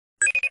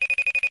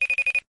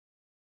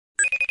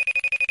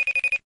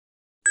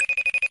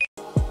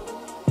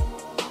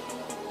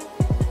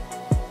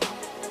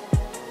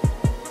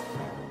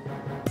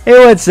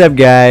Hey, what's up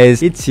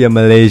guys? It's your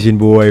Malaysian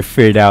boy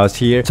Firdaus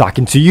here,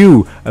 talking to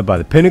you about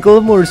the pinnacle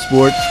of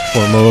motorsport,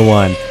 Formula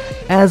 1.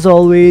 As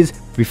always,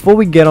 before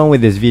we get on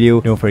with this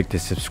video, don't forget to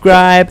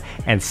subscribe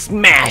and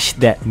smash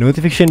that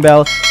notification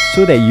bell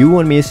so that you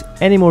won't miss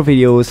any more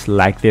videos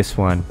like this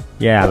one.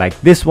 Yeah, like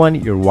this one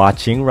you're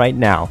watching right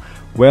now.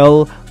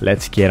 Well,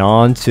 let's get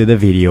on to the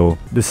video.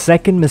 The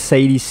second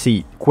Mercedes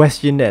seat,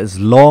 question that has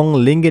long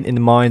lingered in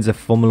the minds of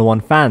Formula 1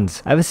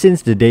 fans ever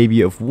since the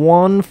debut of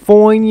one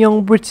fine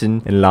young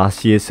Briton in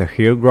last year's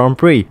Sahir Grand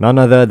Prix, none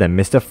other than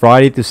Mr.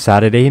 Friday to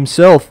Saturday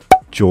himself,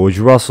 George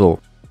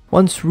Russell.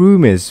 Once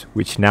rumours,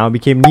 which now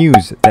became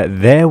news,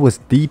 that there was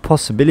the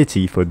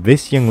possibility for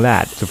this young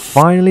lad to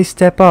finally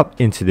step up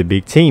into the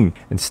big team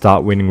and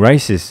start winning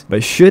races.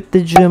 But should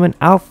the German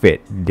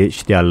outfit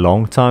ditch their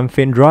long-time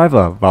Finn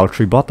driver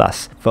Valtteri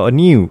Bottas for a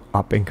new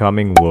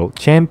up-and-coming world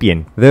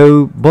champion?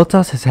 Though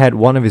Bottas has had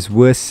one of his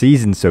worst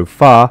seasons so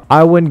far,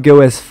 I wouldn't go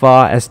as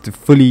far as to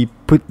fully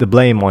put the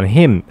blame on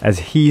him,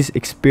 as he's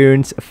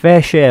experienced a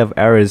fair share of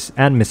errors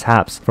and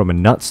mishaps, from a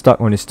nut stuck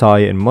on his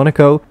tyre in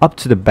Monaco up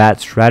to the bad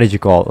strategy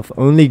call of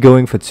only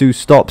going for 2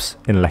 stops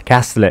in La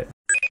Castellet.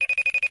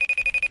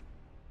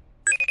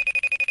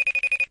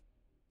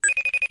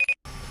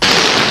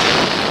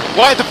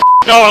 Why the f***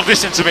 no one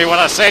listened to me when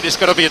I said it's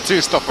gonna be a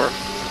 2-stopper?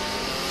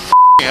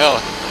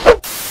 Hell.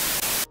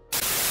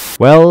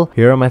 Well,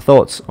 here are my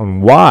thoughts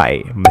on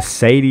why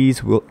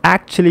Mercedes will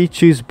actually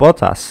choose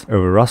Bottas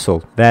over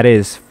Russell. That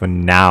is, for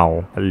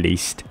now at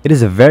least. It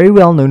is a very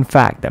well known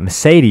fact that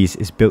Mercedes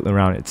is built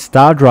around its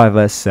star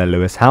driver Sir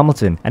Lewis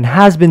Hamilton, and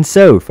has been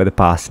so for the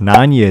past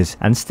 9 years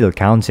and still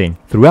counting.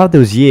 Throughout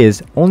those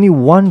years, only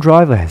one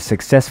driver has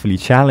successfully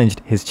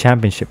challenged his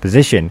championship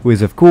position, who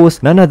is of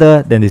course none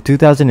other than the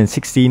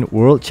 2016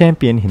 world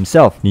champion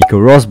himself, Nico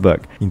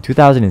Rosberg. In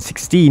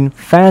 2016,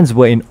 fans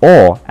were in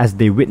awe as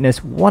they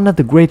witnessed one of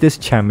the greatest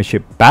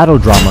championship battle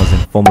dramas in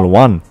Formula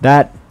 1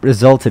 that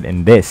resulted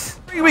in this.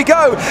 Here we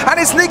go, and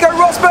it's Nico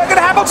Rosberg, and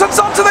Hamilton's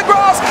onto the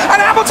grass,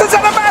 and Hamilton's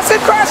had a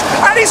massive crash,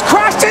 and he's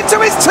crashed into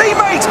his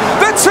teammate.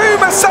 The two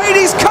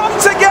Mercedes come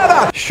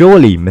together.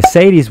 Surely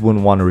Mercedes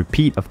wouldn't want a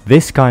repeat of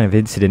this kind of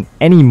incident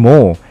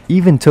anymore.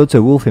 Even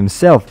Toto Wolff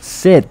himself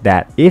said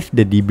that if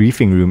the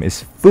debriefing room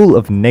is full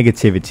of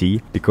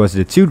negativity because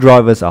the two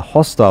drivers are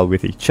hostile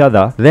with each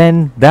other,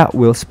 then that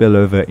will spill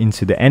over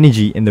into the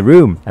energy in the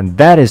room, and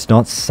that is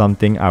not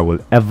something I will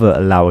ever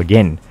allow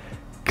again.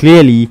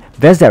 Clearly,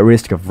 there's that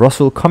risk of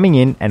Russell coming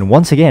in and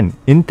once again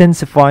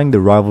intensifying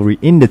the rivalry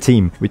in the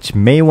team, which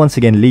may once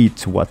again lead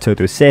to what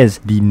Toto says,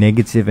 the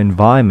negative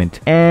environment.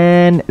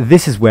 And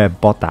this is where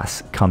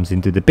Bottas comes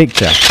into the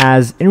picture,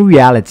 as in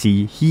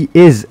reality he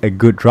is a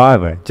good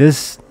driver,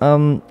 just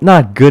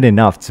not good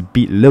enough to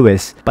beat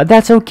Lewis, but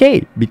that's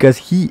okay because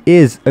he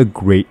is a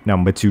great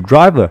number 2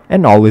 driver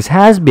and always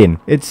has been.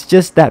 It's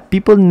just that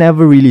people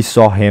never really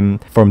saw him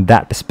from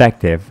that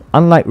perspective,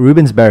 unlike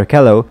Rubens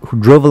Barrichello, who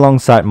drove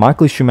alongside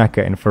Michael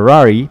Schumacher in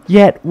Ferrari,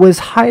 yet was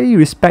highly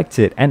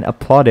respected and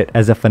applauded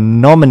as a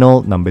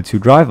phenomenal number 2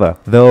 driver.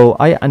 Though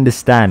I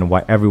understand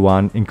why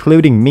everyone,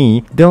 including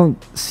me,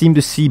 don't seem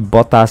to see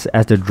Bottas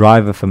as the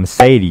driver for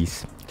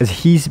Mercedes,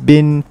 as he's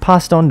been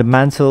passed on the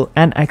mantle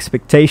and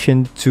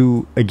expectation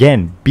to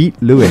again beat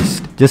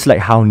Lewis, just like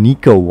how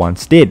Nico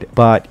once did.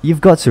 But you've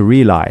got to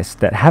realize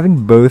that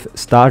having both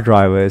star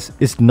drivers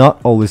is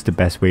not always the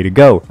best way to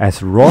go,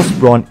 as Ross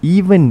Brawn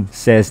even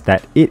says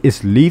that it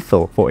is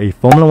lethal for a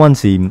Formula 1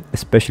 team,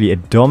 especially a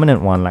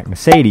dominant one like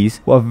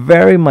Mercedes, who are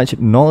very much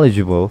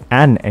knowledgeable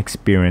and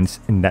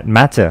experienced in that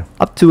matter.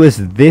 Up to us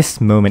this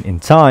moment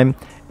in time,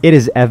 it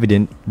is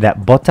evident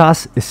that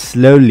Bottas is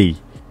slowly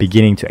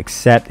beginning to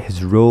accept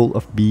his role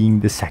of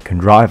being the second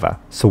driver.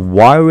 So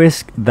why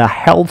risk the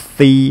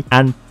healthy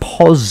and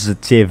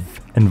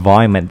positive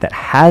environment that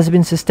has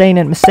been sustained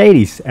at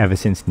Mercedes ever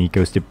since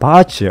Nico's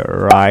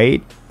departure,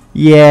 right?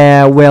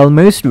 Yeah, well,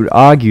 most would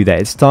argue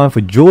that it's time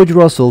for George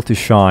Russell to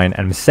shine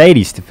and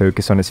Mercedes to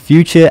focus on its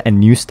future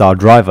and new star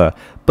driver.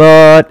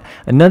 But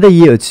another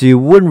year or two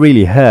wouldn't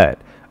really hurt.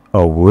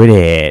 Or would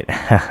it?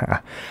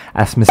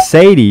 As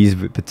Mercedes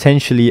would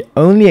potentially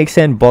only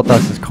extend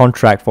Bottas'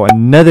 contract for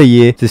another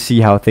year to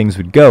see how things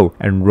would go,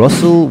 and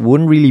Russell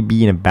wouldn't really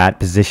be in a bad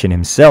position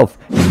himself,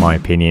 in my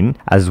opinion,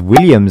 as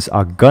Williams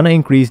are gonna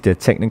increase their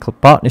technical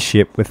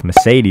partnership with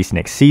Mercedes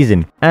next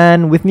season,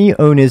 and with new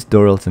owners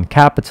Dorilton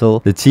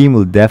Capital, the team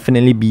will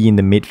definitely be in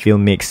the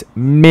midfield mix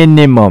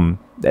minimum.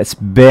 That's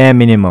bare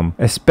minimum,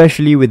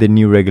 especially with the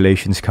new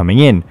regulations coming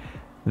in.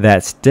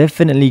 That's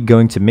definitely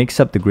going to mix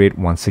up the grid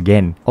once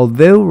again.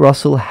 Although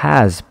Russell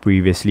has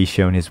previously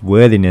shown his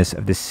worthiness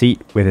of the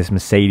seat with his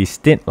Mercedes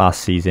stint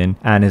last season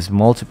and his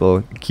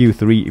multiple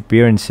Q3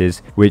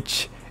 appearances,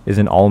 which is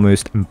an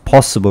almost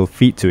impossible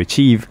feat to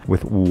achieve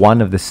with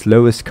one of the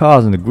slowest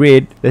cars on the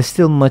grid, there's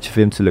still much of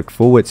him to look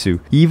forward to,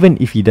 even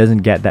if he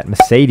doesn't get that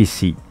Mercedes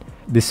seat.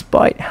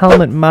 Despite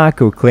Helmut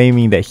Marko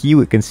claiming that he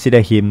would consider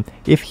him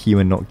if he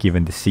were not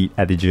given the seat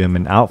at the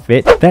German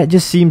outfit, that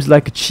just seems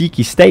like a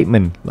cheeky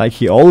statement, like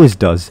he always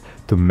does,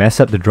 to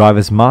mess up the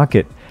driver's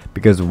market.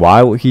 because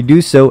why would he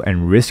do so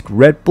and risk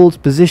Red Bull's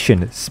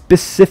position,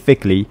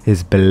 specifically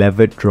his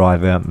beloved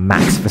driver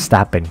Max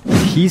Verstappen?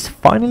 He's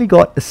finally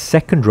got a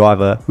second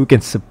driver who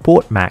can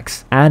support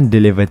Max and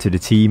deliver to the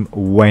team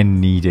when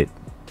needed.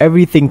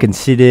 Everything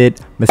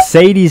considered,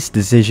 Mercedes'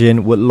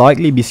 decision would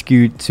likely be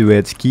skewed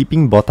towards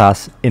keeping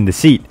Bottas in the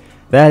seat.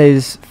 That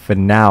is, for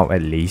now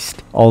at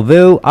least.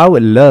 Although I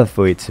would love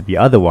for it to be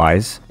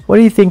otherwise. What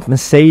do you think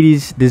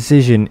Mercedes'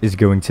 decision is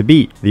going to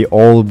be? The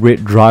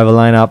all-Brit driver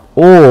lineup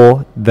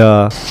or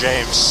the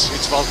James,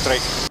 it's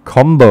Valtteri.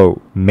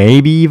 combo?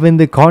 Maybe even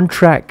the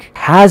contract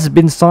has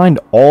been signed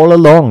all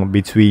along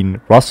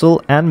between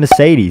Russell and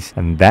Mercedes,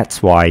 and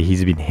that's why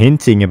he's been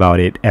hinting about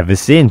it ever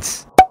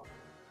since.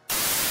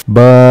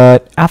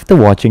 But after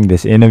watching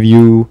this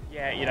interview,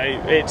 yeah, you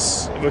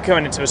know, we're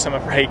coming into a summer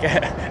break.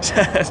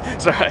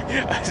 Sorry.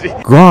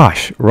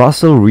 gosh,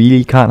 Russell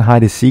really can't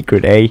hide his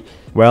secret, eh?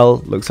 Well,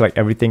 looks like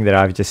everything that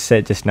I've just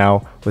said just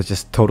now was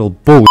just total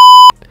bull.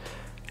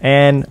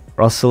 And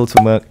Russell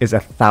to Merc is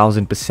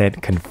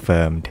 1000%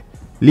 confirmed.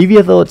 Leave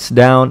your thoughts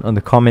down on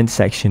the comment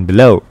section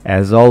below.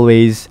 As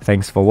always,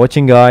 thanks for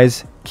watching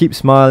guys, keep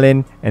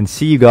smiling and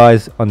see you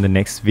guys on the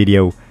next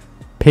video.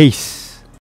 Peace.